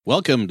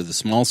Welcome to the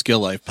Small Scale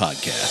Life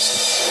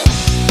Podcast.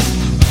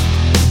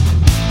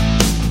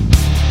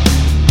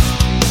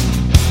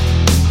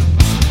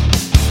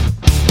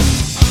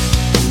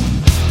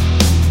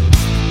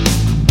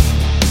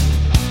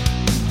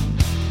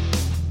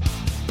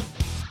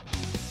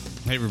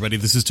 Hey everybody,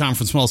 this is Tom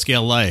from Small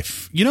Scale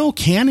Life. You know,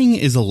 canning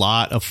is a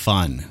lot of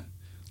fun.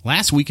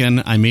 Last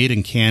weekend, I made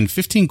and canned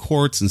 15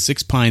 quarts and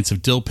 6 pints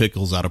of dill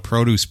pickles out of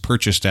produce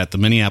purchased at the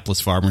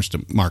Minneapolis Farmers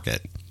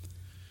Market.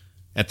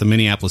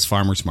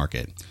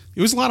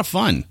 It was a lot of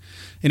fun,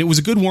 and it was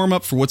a good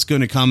warm-up for what's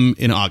going to come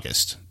in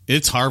August.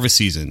 It's harvest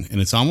season, and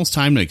it's almost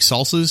time to make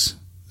salsas,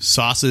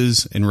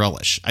 sauces, and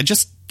relish. I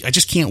just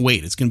can't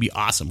wait. It's going to be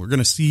awesome. We're going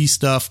to see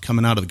stuff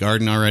coming out of the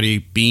garden already.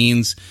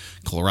 Beans,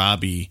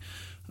 kohlrabi,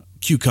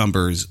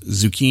 cucumbers,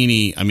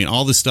 zucchini. I mean,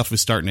 all this stuff is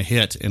starting to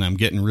hit, and I'm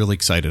getting really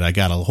excited. I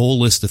got a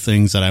whole list of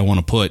things that I want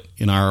to put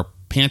in our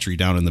pantry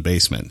down in the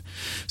basement.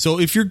 So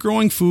if you're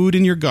growing food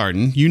in your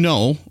garden, you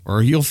know,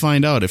 or you'll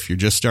find out if you're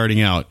just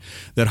starting out,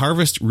 that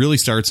harvest really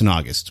starts in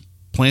August.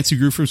 Plants you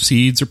grew from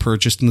seeds or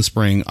purchased in the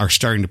spring are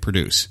starting to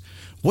produce.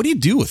 What do you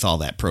do with all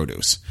that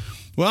produce?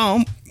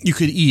 Well, you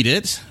could eat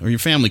it, or your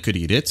family could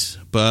eat it,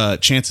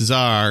 but chances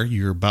are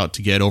you're about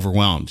to get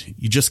overwhelmed.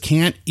 You just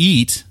can't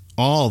eat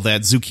all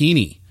that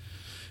zucchini.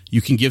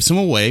 You can give some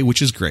away,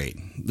 which is great.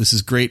 This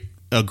is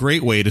a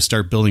great way to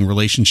start building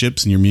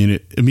relationships in your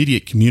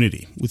immediate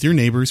community, with your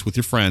neighbors, with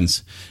your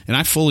friends, and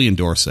I fully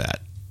endorse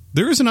that.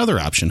 There is another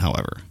option,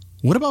 however.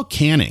 What about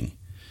canning?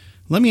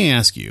 Let me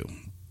ask you,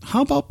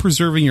 how about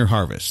preserving your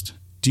harvest?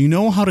 Do you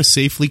know how to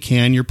safely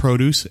can your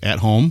produce at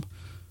home?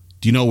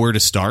 Do you know where to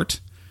start?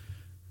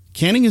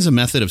 Canning is a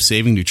method of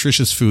saving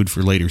nutritious food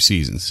for later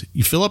seasons.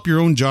 You fill up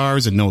your own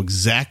jars and know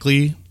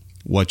exactly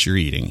what you're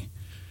eating.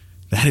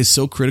 That is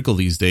so critical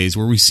these days,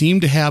 where we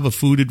seem to have a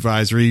food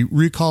advisory,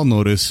 recall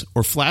notice,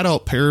 or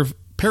flat-out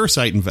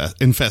parasite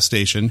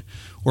infestation.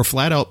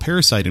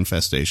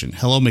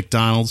 Hello,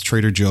 McDonald's,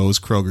 Trader Joe's,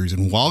 Kroger's,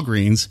 and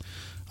Walgreens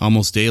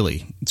almost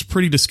daily. It's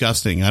pretty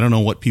disgusting. I don't know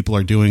what people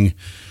are doing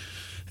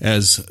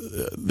as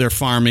they're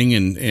farming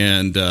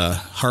and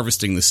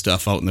harvesting this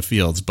stuff out in the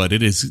fields, but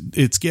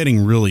it's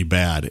getting really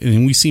bad.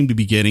 And we seem to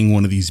be getting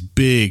one of these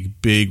big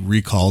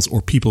recalls,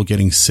 or people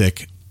getting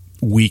sick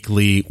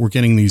weekly. We're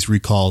getting these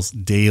recalls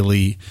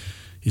daily.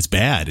 It's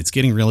bad. It's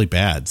getting really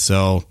bad.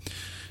 So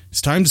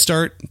it's time to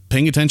start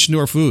paying attention to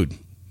our food.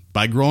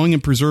 By growing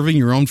and preserving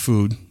your own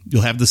food,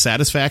 you'll have the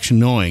satisfaction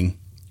knowing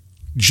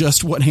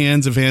just what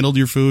hands have handled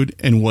your food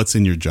and what's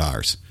in your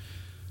jars.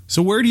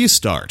 So where do you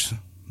start?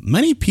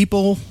 Many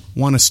people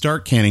want to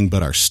start canning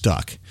but are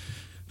stuck.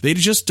 They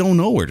just don't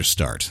know where to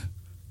start.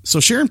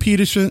 So Sharon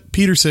Peterson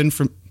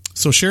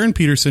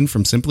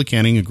from Simply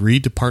Canning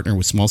agreed to partner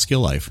with Small Scale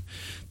Life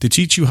to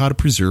teach you how to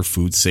preserve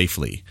food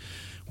safely.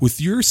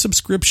 With your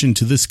subscription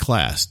to this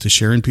class, to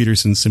Sharon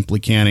Peterson's Simply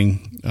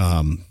Canning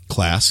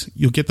class,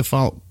 you'll get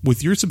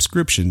with your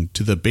subscription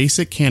to the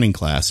basic canning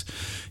class,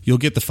 you'll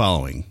get the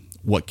following: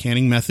 what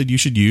canning method you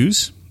should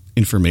use,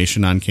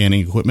 information on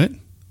canning equipment,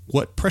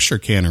 what pressure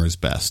canner is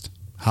best,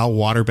 how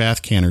water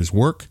bath canners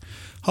work,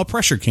 how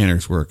pressure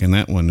canners work, and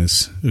that one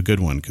is a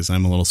good one because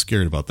I'm a little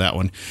scared about that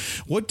one.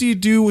 What do you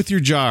do with your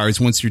jars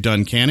once you're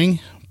done canning?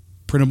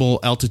 Printable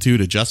altitude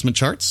adjustment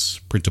charts,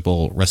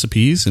 printable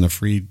recipes, and a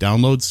free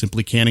download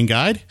Simply Canning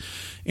guide,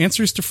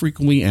 answers to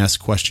frequently asked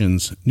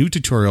questions, new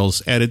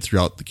tutorials added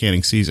throughout the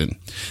canning season.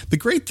 The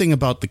great thing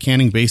about the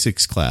Canning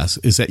Basics class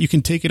is that you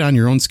can take it on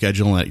your own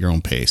schedule and at your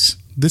own pace.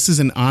 This is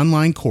an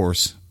online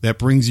course that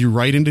brings you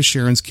right into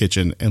Sharon's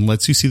kitchen and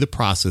lets you see the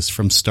process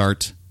from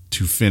start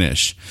to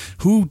finish.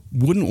 Who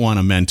wouldn't want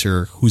a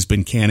mentor who's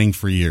been canning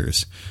for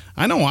years?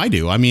 I know I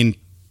do. I mean,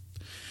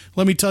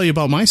 let me tell you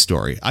about my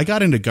story. I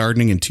got into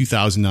gardening in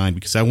 2009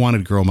 because I wanted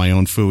to grow my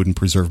own food and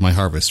preserve my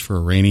harvest for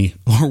a rainy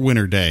or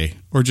winter day,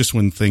 or just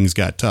when things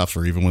got tough,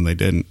 or even when they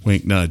didn't.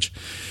 Wink, nudge.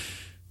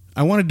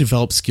 I wanted to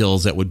develop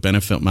skills that would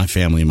benefit my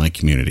family and my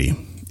community.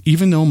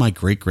 Even though my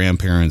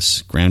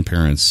great-grandparents,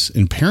 grandparents,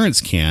 and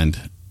parents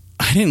canned,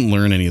 I didn't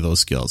learn any of those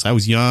skills. I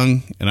was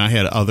young, and I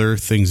had other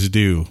things to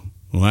do,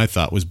 what I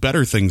thought was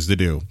better things to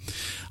do.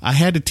 I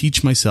had to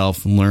teach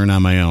myself and learn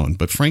on my own,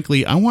 but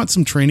frankly, I want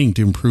some training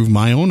to improve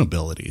my own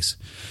abilities.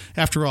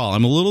 After all,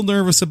 I'm a little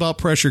nervous about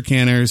pressure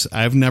canners.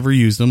 I've never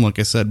used them, like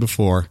I said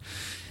before.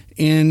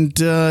 And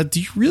do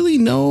you really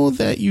know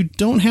that you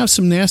don't have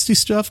some nasty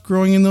stuff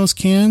growing in those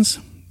cans?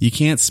 You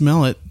can't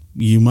smell it.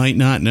 You might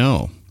not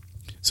know.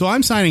 So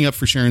I'm signing up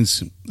for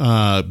Sharon's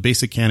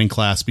basic canning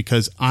class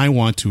because I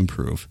want to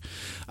improve.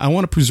 I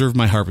want to preserve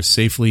my harvest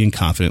safely and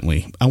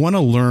confidently. I want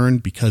to learn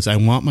because I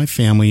want my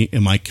family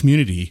and my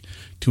community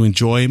to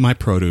enjoy my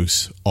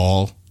produce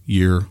all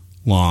year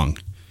long.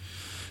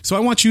 So I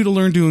want you to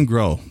learn, do, and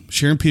grow.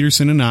 Sharon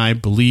Peterson and I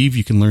believe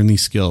you can learn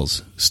these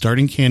skills,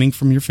 starting canning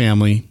from your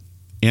family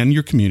and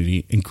your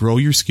community, and grow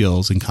your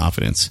skills and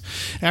confidence.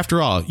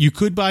 After all, you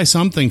could buy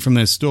something from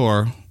that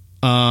store,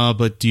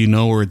 but do you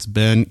know where it's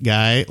been,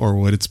 guy, or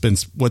what's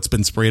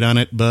been sprayed on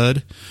it,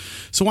 bud?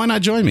 So why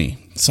not join me?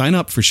 Sign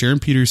up for Sharon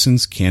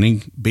Peterson's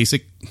Canning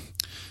Basic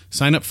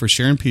Sign up for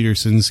Sharon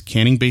Peterson's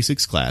Canning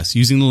Basics class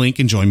using the link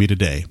and join me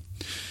today.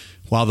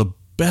 While the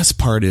best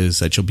part is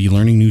that you'll be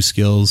learning new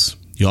skills,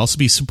 you'll also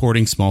be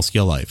supporting Small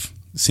Scale Life.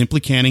 Simply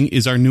Canning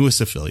is our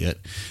newest affiliate,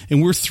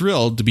 and we're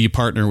thrilled to be a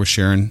partner with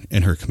Sharon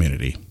and her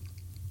community.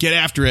 Get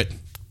after it.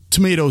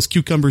 Tomatoes,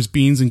 cucumbers,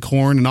 beans, and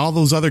corn, and all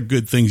those other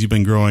good things you've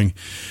been growing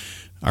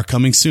are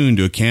coming soon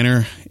to a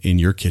canner in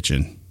your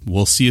kitchen.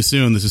 We'll see you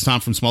soon. This is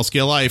Tom from Small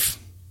Scale Life.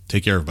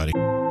 Take care,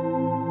 everybody.